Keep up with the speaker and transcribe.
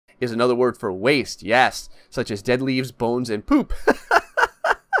is another word for waste, yes, such as dead leaves, bones, and poop.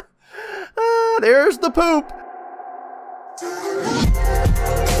 There's the poop!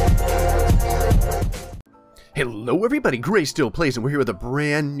 Hello everybody, GrayStillPlays, and we're here with a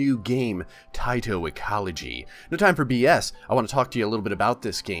brand new game, Tyto Ecology. No time for BS, I want to talk to you a little bit about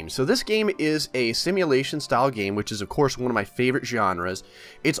this game. So this game is a simulation style game, which is of course one of my favorite genres.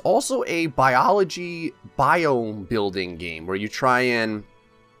 It's also a biology biome building game, where you try and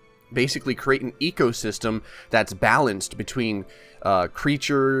basically create an ecosystem that's balanced between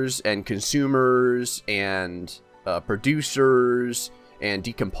creatures and consumers and producers and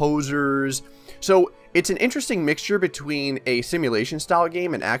decomposers. So it's an interesting mixture between a simulation style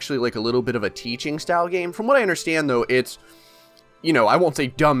game and actually like a little bit of a teaching style game. From what I understand though, it's, you know, I won't say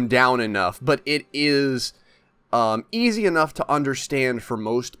dumbed down enough, but it is easy enough to understand for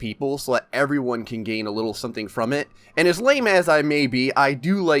most people so that everyone can gain a little something from it. And as lame as I may be, I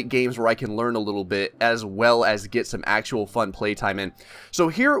do like games where I can learn a little bit as well as get some actual fun playtime in. So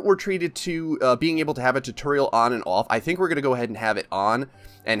here we're treated to being able to have a tutorial on and off. I think we're going to go ahead and have it on.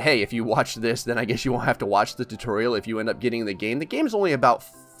 And hey, if you watch this, then I guess you won't have to watch the tutorial if you end up getting the game. The game's only about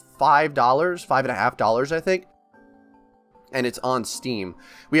 $5, $5.50, I think. And it's on Steam.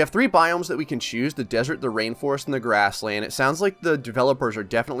 We have 3 biomes that we can choose: the desert, the rainforest, and the grassland. It sounds like the developers are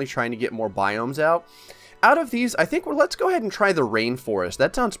definitely trying to get more biomes out. Out of these, I think let's go ahead and try the rainforest.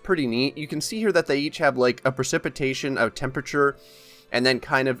 That sounds pretty neat. You can see here that they each have like a precipitation, a temperature, and then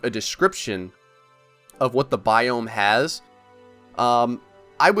kind of a description of what the biome has.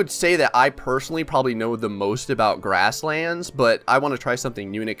 I would say that I personally probably know the most about grasslands, but I want to try something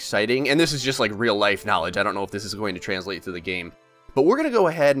new and exciting. And this is just like real life knowledge. I don't know if this is going to translate to the game. But we're going to go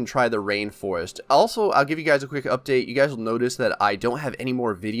ahead and try the rainforest. Also, I'll give you guys a quick update. You guys will notice that I don't have any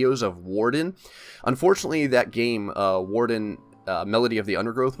more videos of Warden. Unfortunately, that game, Warden Melody of the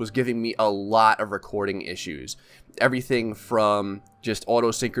Undergrowth, was giving me a lot of recording issues. Everything from just auto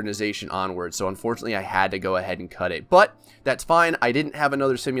synchronization onward. So unfortunately, I had to go ahead and cut it. But that's fine. I didn't have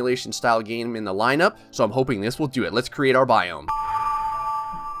another simulation style game in the lineup, so I'm hoping this will do it. Let's create our biome.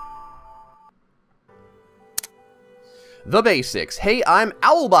 The basics. Hey, I'm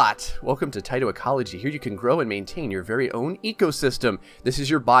Owlbot. Welcome to Tyto Ecology. Here you can grow and maintain your very own ecosystem. This is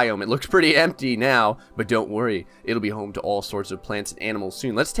your biome. It looks pretty empty now, but don't worry. It'll be home to all sorts of plants and animals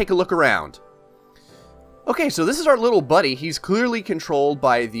soon. Let's take a look around. Okay, so this is our little buddy. He's clearly controlled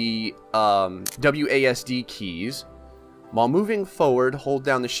by the WASD keys. While moving forward, hold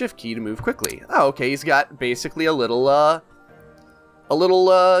down the shift key to move quickly. Oh, okay, he's got basically a little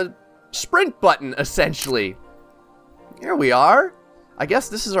sprint button, essentially. Here we are. I guess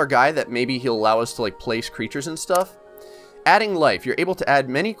this is our guy that maybe he'll allow us to like place creatures and stuff. Adding life. You're able to add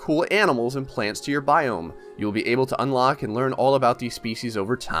many cool animals and plants to your biome. You'll be able to unlock and learn all about these species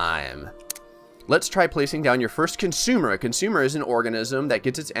over time. Let's try placing down your first consumer. A consumer is an organism that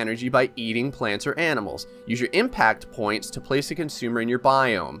gets its energy by eating plants or animals. Use your impact points to place a consumer in your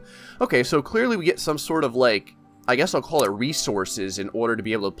biome. Okay, so clearly we get some sort of like, I guess I'll call it resources in order to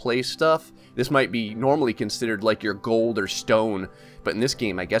be able to place stuff. This might be normally considered like your gold or stone, but in this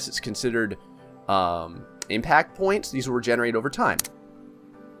game I guess it's considered impact points. These will regenerate over time.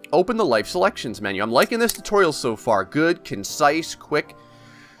 Open the life selections menu. I'm liking this tutorial so far. Good, concise, quick.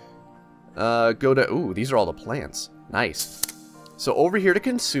 Go to, ooh, these are all the plants. Nice. So over here to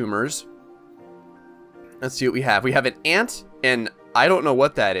consumers. Let's see what we have. We have an ant, and I don't know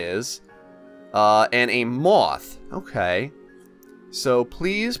what that is. And a moth. Okay. So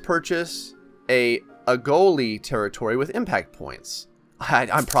please purchase a Agoli territory with impact points.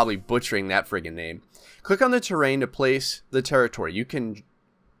 I'm probably butchering that friggin' name. Click on the terrain to place the territory. You can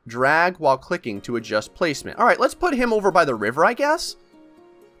drag while clicking to adjust placement. Alright, let's put him over by the river, I guess.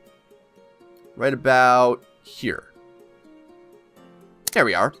 Right about here. There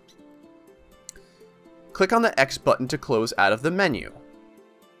we are. Click on the X button to close out of the menu.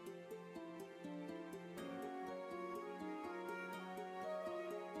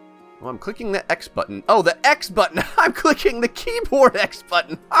 Well, I'm clicking the X button. Oh, the X button! I'm clicking the keyboard X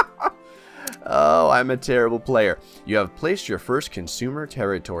button! Oh, I'm a terrible player. You have placed your first consumer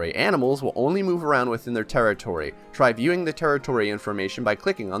territory. Animals will only move around within their territory. Try viewing the territory information by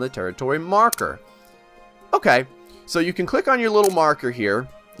clicking on the territory marker. Okay, so you can click on your little marker here.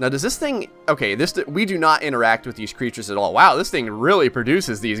 Now, does this thing... Okay, we do not interact with these creatures at all. Wow, this thing really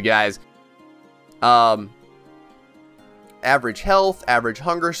produces these guys. Average health, average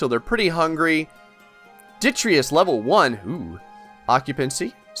hunger, so they're pretty hungry. Detritus level 1. Ooh.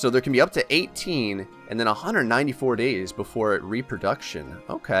 Occupancy. So there can be up to 18 and then 194 days before reproduction.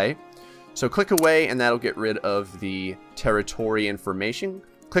 Okay. So click away and that'll get rid of the territory information.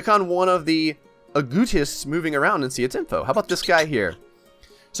 Click on one of the agoutis moving around and see its info. How about this guy here?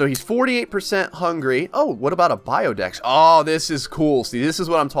 So he's 48% hungry. Oh, what about a biodex? Oh, this is cool. See, this is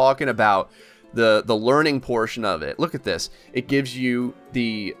what I'm talking about. The learning portion of it. Look at this. It gives you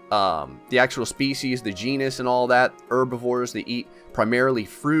the actual species, the genus and all that. Herbivores, they eat primarily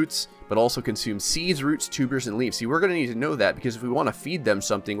fruits, but also consume seeds, roots, tubers, and leaves. See, we're going to need to know that because if we want to feed them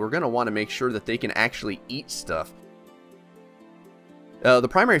something, we're going to want to make sure that they can actually eat stuff. The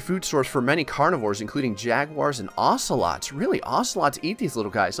primary food source for many carnivores, including jaguars and ocelots. Really, ocelots eat these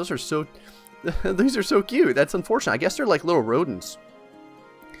little guys. Those are so... these are so cute. That's unfortunate. I guess they're like little rodents.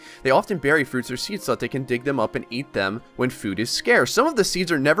 They often bury fruits or seeds so that they can dig them up and eat them when food is scarce. Some of the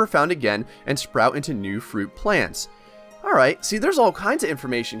seeds are never found again and sprout into new fruit plants. Alright, see, there's all kinds of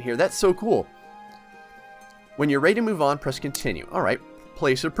information here. That's so cool. When you're ready to move on, press continue. Alright,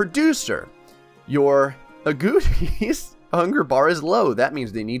 place a producer. Your agoutis hunger bar is low. That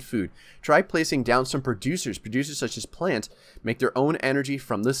means they need food. Try placing down some producers. Producers such as plants make their own energy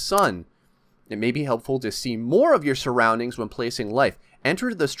from the sun. It may be helpful to see more of your surroundings when placing life.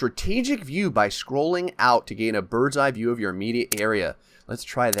 Enter the strategic view by scrolling out to gain a bird's eye view of your immediate area. Let's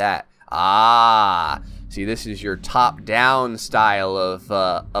try that. Ah, see, this is your top-down style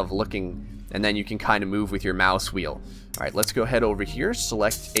of looking, and then you can kind of move with your mouse wheel. All right, let's go ahead over here,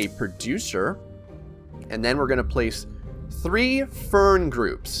 select a producer, and then we're going to place 3 fern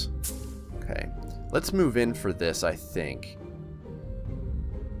groups. Okay, let's move in for this, I think.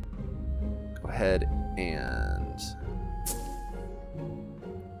 Go ahead and...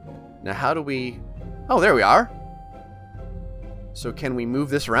 Now, how do we... Oh, there we are. So, can we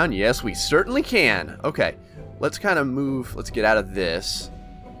move this around? Yes, we certainly can. Okay, let's kind of move... Let's get out of this.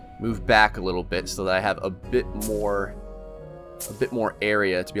 Move back a little bit so that I have a bit more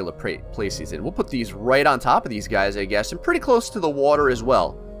area to be able to place these in. We'll put these right on top of these guys, I guess, and pretty close to the water as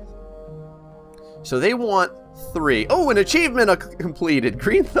well. So, they want 3. Oh, an achievement completed.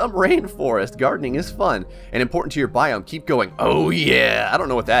 Green Thumb Rainforest. Gardening is fun and important to your biome. Keep going. Oh, yeah. I don't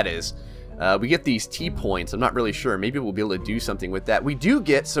know what that is. We get these T points. I'm not really sure. Maybe we'll be able to do something with that. We do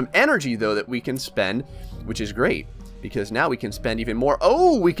get some energy, though, that we can spend, which is great because now we can spend even more.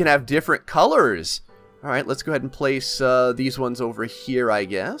 Oh, we can have different colors. All right, let's go ahead and place these ones over here, I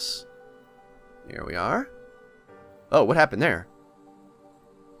guess. Here we are. Oh, what happened there?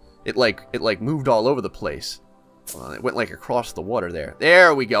 It moved all over the place. Well, it went like across the water there.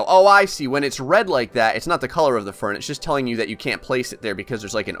 There we go. Oh, I see. When it's red like that, it's not the color of the fern. It's just telling you that you can't place it there because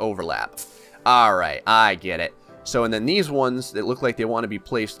there's like an overlap. All right, I get it. So, and then these ones that look like they want to be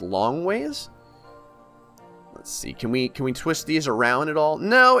placed long ways. Let's see. Can we twist these around at all?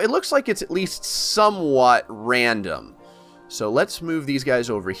 No, it looks like it's at least somewhat random. So let's move these guys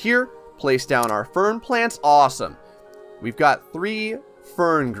over here. Place down our fern plants. Awesome. We've got 3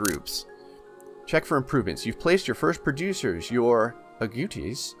 fern groups. Check for improvements. You've placed your first producers. Your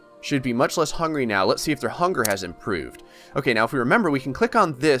agoutis should be much less hungry now. Let's see if their hunger has improved. Okay, now if we remember, we can click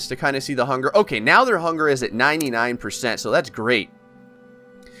on this to kind of see the hunger. Okay, now their hunger is at 99%, so that's great.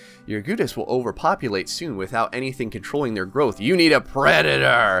 Your agoutis will overpopulate soon without anything controlling their growth. You need a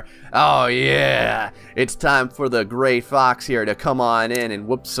predator. Oh, yeah. It's time for the gray fox here to come on in and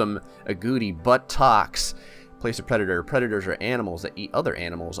whoop some agouti buttocks. Place a predator. Predators are animals that eat other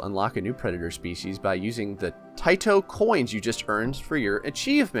animals. Unlock a new predator species by using the Tyto coins you just earned for your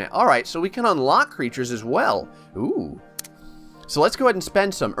achievement. Alright, so we can unlock creatures as well. Ooh. So let's go ahead and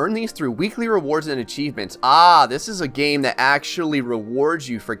spend some. Earn these through weekly rewards and achievements. Ah, this is a game that actually rewards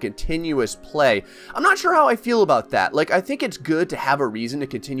you for continuous play. I'm not sure how I feel about that. Like, I think it's good to have a reason to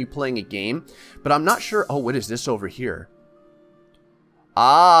continue playing a game, but I'm not sure... Oh, what is this over here?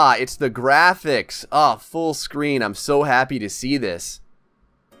 Ah, it's the graphics. Oh, full screen. I'm so happy to see this.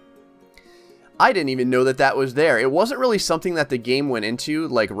 I didn't even know that that was there. It wasn't really something that the game went into,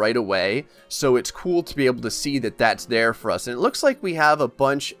 like, right away. So it's cool to be able to see that that's there for us. And it looks like we have a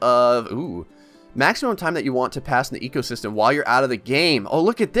bunch of... Ooh. Maximum time that you want to pass in the ecosystem while you're out of the game. Oh,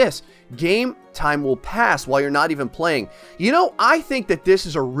 look at this. Game time will pass while you're not even playing. You know, I think that this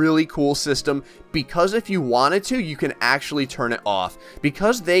is a really cool system because if you wanted to, you can actually turn it off.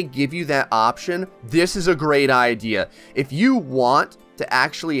 Because they give you that option, this is a great idea. If you want to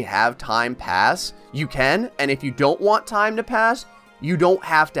actually have time pass, you can. And if you don't want time to pass, you don't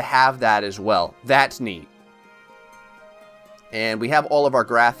have to have that as well. That's neat. And we have all of our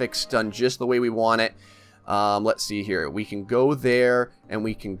graphics done just the way we want it. Let's see here. We can go there and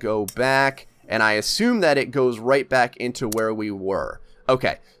we can go back. And I assume that it goes right back into where we were.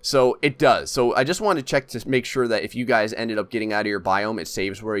 Okay, so it does. So I just wanted to check to make sure that if you guys ended up getting out of your biome, it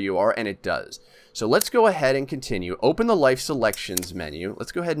saves where you are, and it does. So let's go ahead and continue. Open the life selections menu.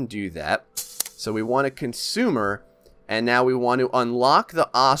 Let's go ahead and do that. So we want a consumer, and now we want to unlock the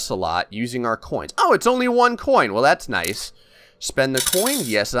ocelot using our coins. Oh, it's only 1 coin. Well, that's nice. Spend the coin?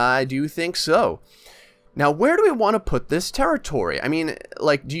 Yes, I do think so. Now, where do we want to put this territory? I mean,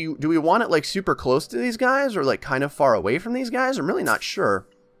 like, do we want it, like, super close to these guys or, like, kind of far away from these guys? I'm really not sure.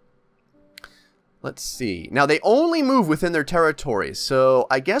 Let's see. Now, they only move within their territory, so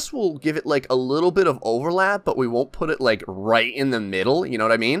I guess we'll give it, like, a little bit of overlap, but we won't put it, like, right in the middle. You know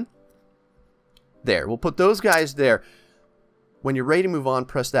what I mean? There. We'll put those guys there. When you're ready to move on,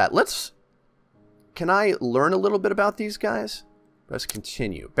 press that. Can I learn a little bit about these guys? Press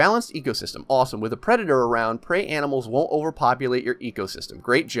continue. Balanced ecosystem. Awesome. With a predator around, prey animals won't overpopulate your ecosystem.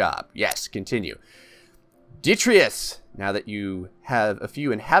 Great job. Yes, continue. Detritus. Now that you have a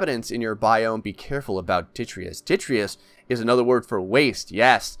few inhabitants in your biome, be careful about detritus. Detritus is another word for waste.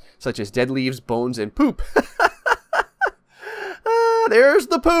 Yes, such as dead leaves, bones, and poop. There's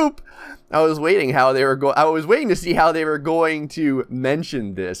the poop. I was waiting to see how they were going to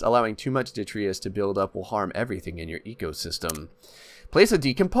mention this. Allowing too much detritus to build up will harm everything in your ecosystem. Place a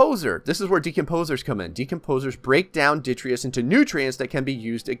decomposer. This is where decomposers come in. Decomposers break down detritus into nutrients that can be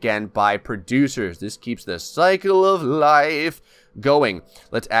used again by producers. This keeps the cycle of life going.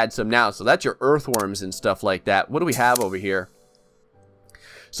 Let's add some now. So that's your earthworms and stuff like that. What do we have over here?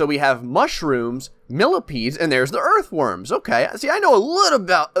 So we have mushrooms, millipedes, and there's the earthworms. Okay, see, I know a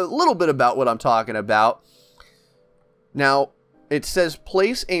little bit about what I'm talking about. Now, it says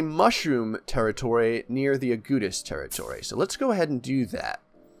place a mushroom territory near the agutis territory. So let's go ahead and do that.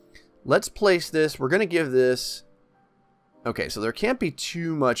 Let's place this. We're going to give this... Okay, so there can't be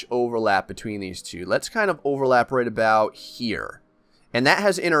too much overlap between these two. Let's kind of overlap right about here. And that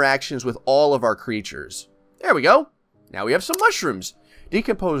has interactions with all of our creatures. There we go. Now we have some mushrooms.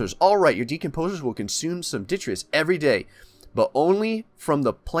 Decomposers. Alright, your decomposers will consume some detritus every day, but only from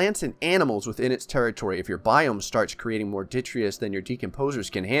the plants and animals within its territory. If your biome starts creating more detritus than your decomposers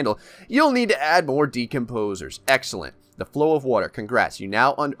can handle, you'll need to add more decomposers. Excellent. The flow of water. Congrats. You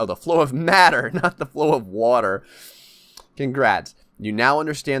now the flow of matter, not the flow of water. Congrats. You now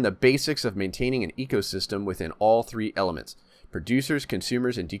understand the basics of maintaining an ecosystem within all 3 elements. Producers,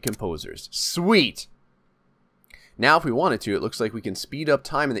 consumers, and decomposers. Sweet! Now, if we wanted to, it looks like we can speed up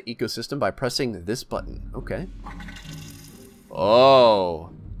time in the ecosystem by pressing this button. Okay. Oh.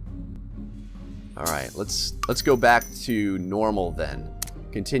 Alright, let's go back to normal then.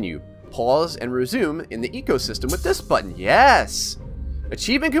 Continue. Pause and resume in the ecosystem with this button. Yes!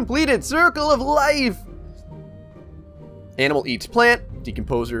 Achievement completed! Circle of life! Animal eats plant.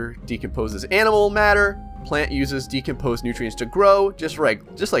 Decomposer decomposes animal matter. Plant uses decomposed nutrients to grow. Just like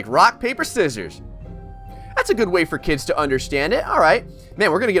rock, paper, scissors. That's a good way for kids to understand it. Alright. Man,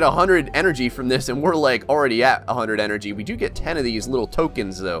 we're going to get 100 energy from this, and we're like already at 100 energy. We do get 10 of these little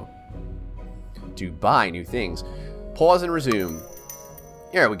tokens, though, to buy new things. Pause and resume.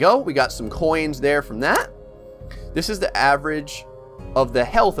 There we go. We got some coins there from that. This is the average of the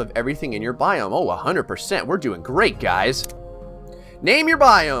health of everything in your biome. Oh, 100%. We're doing great, guys. Name your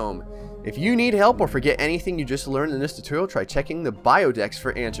biome. If you need help or forget anything you just learned in this tutorial, try checking the biodex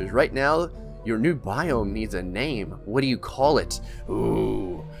for answers. Right now, your new biome needs a name. What do you call it?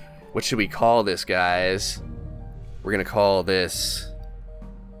 Ooh, what should we call this, guys? We're gonna call this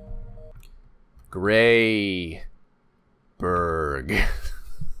Grayburg.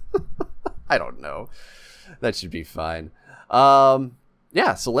 I don't know. That should be fine.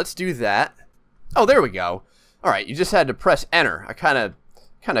 Yeah, so let's do that. Oh, there we go. All right, you just had to press enter. I kind of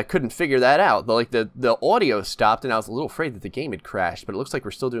couldn't figure that out. The audio stopped, and I was a little afraid that the game had crashed, but it looks like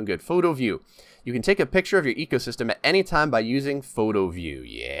we're still doing good. Photo view. You can take a picture of your ecosystem at any time by using photo view.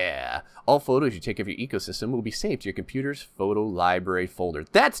 Yeah. All photos you take of your ecosystem will be saved to your computer's photo library folder.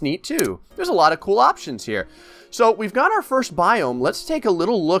 That's neat, too. There's a lot of cool options here. So we've got our first biome. Let's take a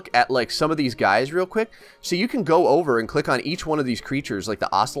little look at like some of these guys real quick. So you can go over and click on each one of these creatures, like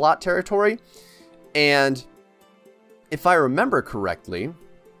the ocelot territory. And if I remember correctly,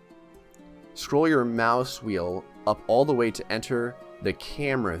 scroll your mouse wheel up all the way to enter the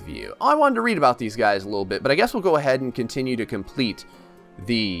camera view. Oh, I wanted to read about these guys a little bit, but I guess we'll go ahead and continue to complete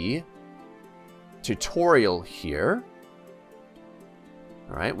the tutorial here.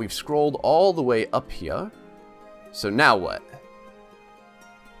 All right, we've scrolled all the way up here. So now what?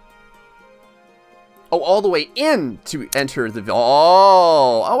 Oh, all the way in to enter the...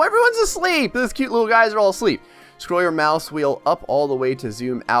 Oh, everyone's asleep. Those cute little guys are all asleep. Scroll your mouse wheel up all the way to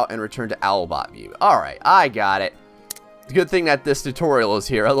zoom out and return to Owlbot view. Alright, I got it. It's a good thing that this tutorial is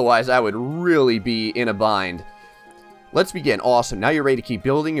here, otherwise I would really be in a bind. Let's begin. Awesome. Now you're ready to keep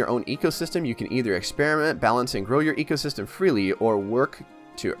building your own ecosystem. You can either experiment, balance, and grow your ecosystem freely, or work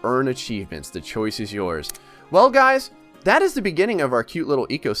to earn achievements. The choice is yours. Well, guys, that is the beginning of our cute little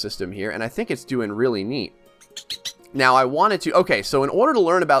ecosystem here, and I think it's doing really neat. Now, I wanted to... Okay, so in order to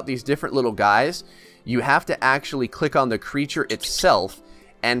learn about these different little guys, you have to actually click on the creature itself,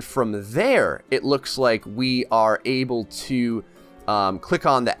 and from there, it looks like we are able to click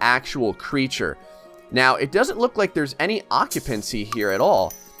on the actual creature. Now, it doesn't look like there's any occupancy here at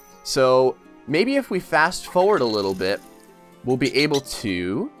all. So, maybe if we fast forward a little bit, we'll be able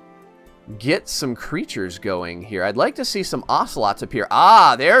to get some creatures going here. I'd like to see some ocelots appear.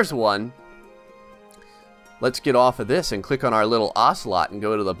 Ah, there's one. Let's get off of this and click on our little ocelot and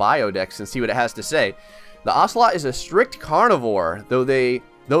go to the biodex and see what it has to say. The ocelot is a strict carnivore.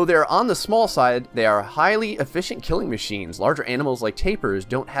 Though they're on the small side, they are highly efficient killing machines. Larger animals like tapirs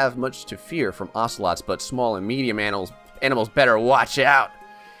don't have much to fear from ocelots, but small and medium animals better watch out.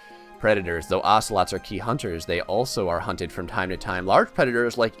 Predators. Though ocelots are key hunters, they also are hunted from time to time. Large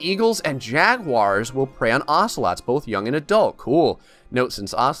predators like eagles and jaguars will prey on ocelots, both young and adult. Cool. Note,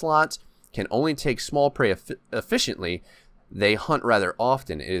 since ocelots can only take small prey efficiently, they hunt rather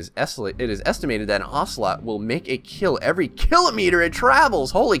often. It is estimated that an ocelot will make a kill every kilometer it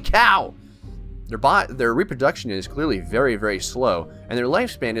travels. Holy cow! Their reproduction is clearly very, very slow, and their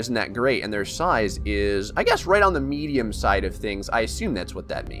lifespan isn't that great, and their size is, I guess, right on the medium side of things. I assume that's what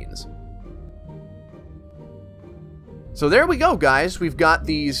that means. So there we go, guys. We've got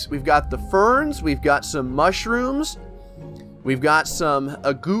the ferns, we've got some mushrooms, we've got some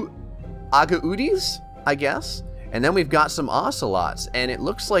agoutis, I guess. And then we've got some ocelots, and it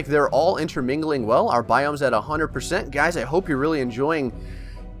looks like they're all intermingling well. Our biome's at 100%. Guys, I hope you're really enjoying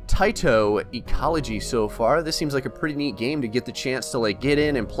Tyto Ecology so far. This seems like a pretty neat game to get the chance to like get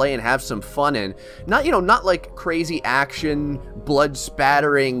in and play and have some fun in. Not, you know, not like crazy action, blood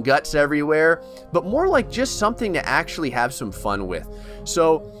spattering, guts everywhere, but more like just something to actually have some fun with.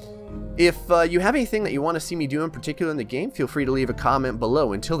 So if you have anything that you want to see me do in particular in the game, feel free to leave a comment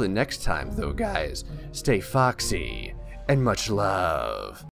below. Until the next time, though, guys, stay foxy and much love.